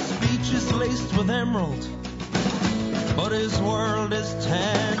 His speech is laced with emerald, but his world is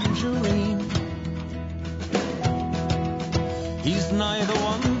tangerine. He's neither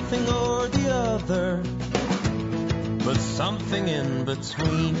one thing or the other, but something in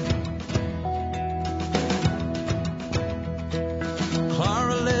between.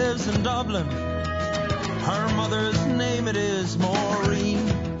 Clara lives in Dublin, her mother's name it is Maureen.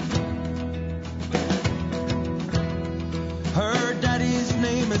 Her daddy's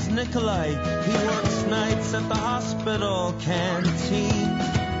name is Nikolai, he works nights at the hospital canteen.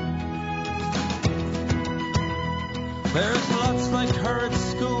 There's lots like her at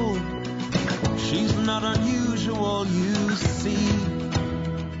school, she's not unusual, you see.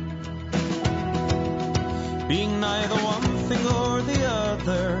 Being neither one thing or the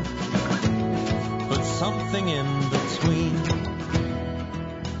other, but something in between.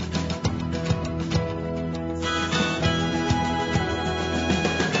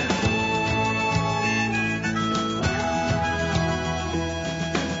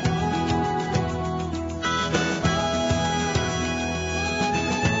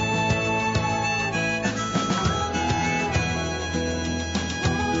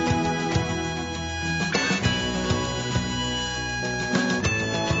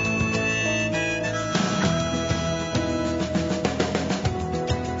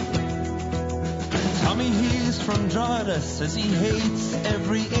 Says he hates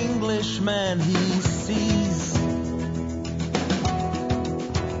every Englishman he sees.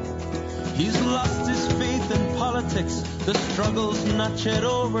 He's lost his faith in politics, the struggle's not yet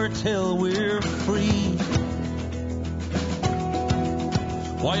over till we're free.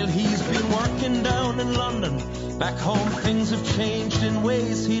 While he's been working down in London, back home things have changed in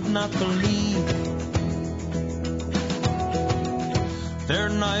ways he'd not believe. They're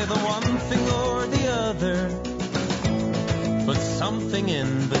neither one thing or the other, but something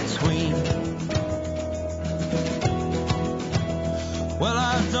in between. Well,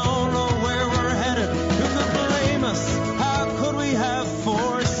 I don't know where we're headed. Who could blame us? How could we have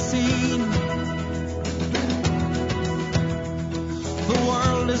foreseen? The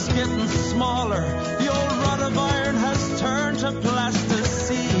world is smaller. The old rod of iron has turned to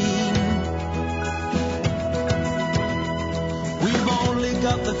plasticine. We've only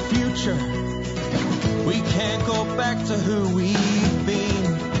got the future. We can't go back to who we've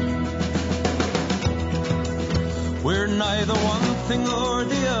been. We're neither one thing or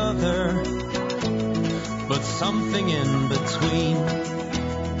the other, but something in between.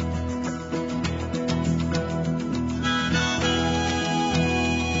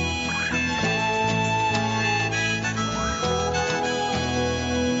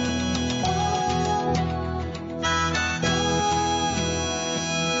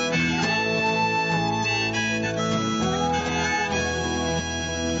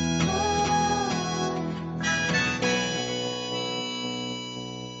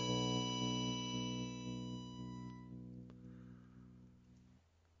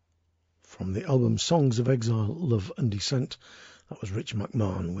 From the album Songs of Exile, Love and Descent, that was Rich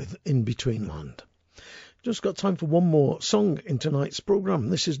McMahon with In Between Land. Just got time for one more song in tonight's programme.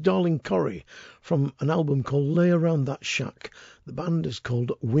 This is Darling Corrie from an album called Lay Around That Shack. The band is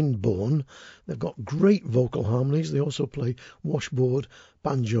called Windborne. They've got great vocal harmonies. They also play washboard,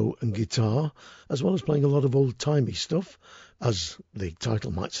 banjo and guitar, as well as playing a lot of old-timey stuff, as the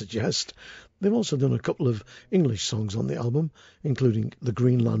title might suggest. They've also done a couple of English songs on the album, including the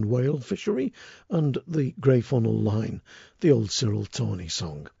Greenland Whale Fishery and the Grey Funnel Line, the old Cyril Tawney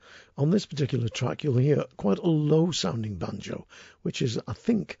song. On this particular track, you'll hear quite a low-sounding banjo, which is, I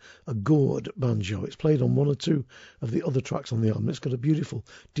think, a gourd banjo. It's played on one or two of the other tracks on the album. It's got a beautiful,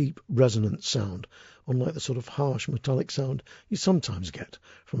 deep, resonant sound, unlike the sort of harsh, metallic sound you sometimes get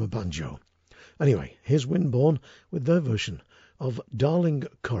from a banjo. Anyway, here's Windborne with their version of Darling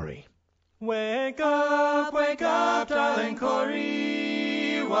Corrie. Wake up, darling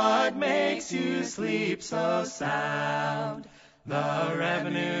Corrie, what makes you sleep so sound? The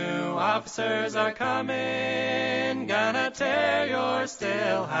revenue officers are coming, gonna tear your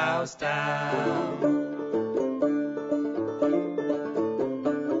still house down.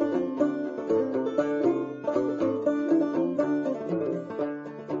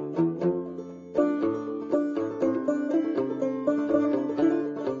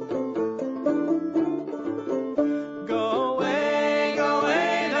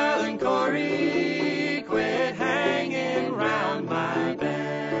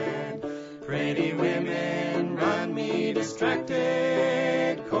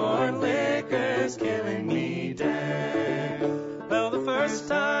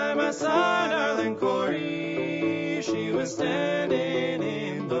 Standing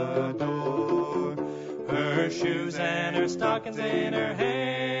in the door, her shoes and her stockings in her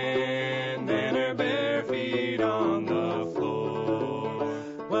hand, and her bare feet on the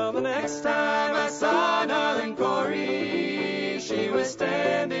floor. Well, the next time I saw darling Corrie, she was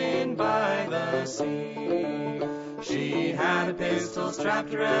standing by the sea. She had a pistol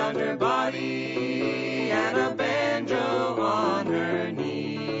strapped around her body and a banjo on her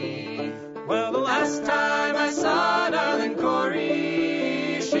knee. Well, the last time I saw darling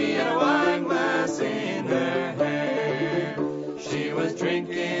Corrie, she had a wine glass in her hand. She was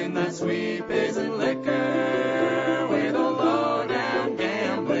drinking that sweet pizzin' liquor with a low-down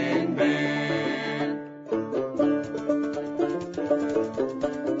gambling band.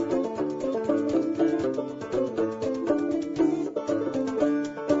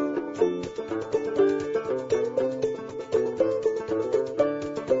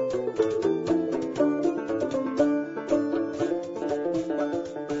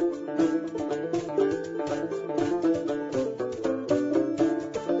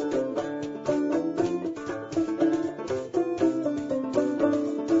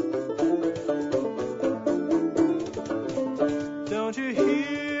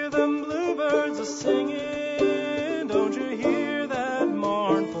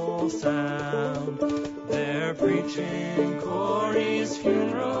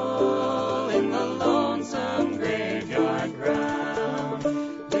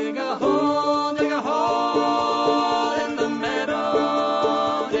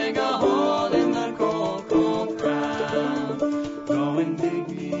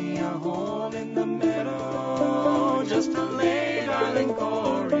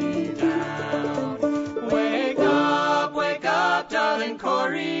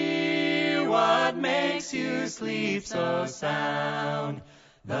 Sleep so sound.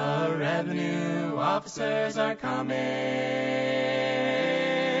 The revenue officers are coming,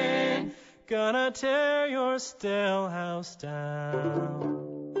 gonna tear your still house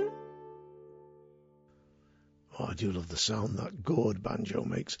down. Oh, I do love the sound that gourd banjo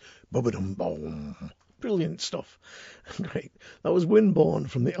makes. Bubba-dum-boom, Brilliant stuff. Great. That was Winborn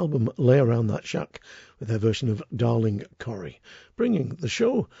from the album Lay Around That Shack with their version of Darling Corrie, bringing the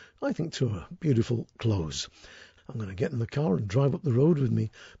show, I think, to a beautiful close. I'm going to get in the car and drive up the road with me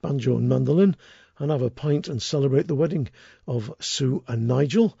banjo and mandolin and have a pint and celebrate the wedding of Sue and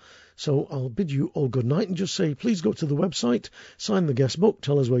Nigel. So I'll bid you all good night and just say please go to the website, sign the guest book,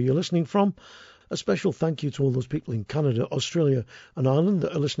 tell us where you're listening from. A special thank you to all those people in Canada, Australia and Ireland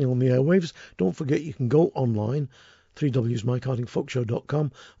that are listening on the airwaves. Don't forget you can go online,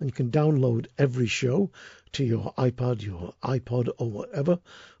 www.mycartingfolkshow.com, and you can download every show to your iPad, your iPod or whatever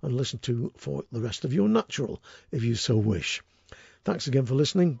and listen to for the rest of your natural if you so wish. Thanks again for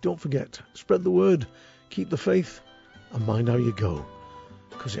listening. Don't forget, spread the word, keep the faith and mind how you go,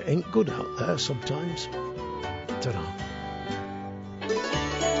 because it ain't good out there sometimes. Ta-ra.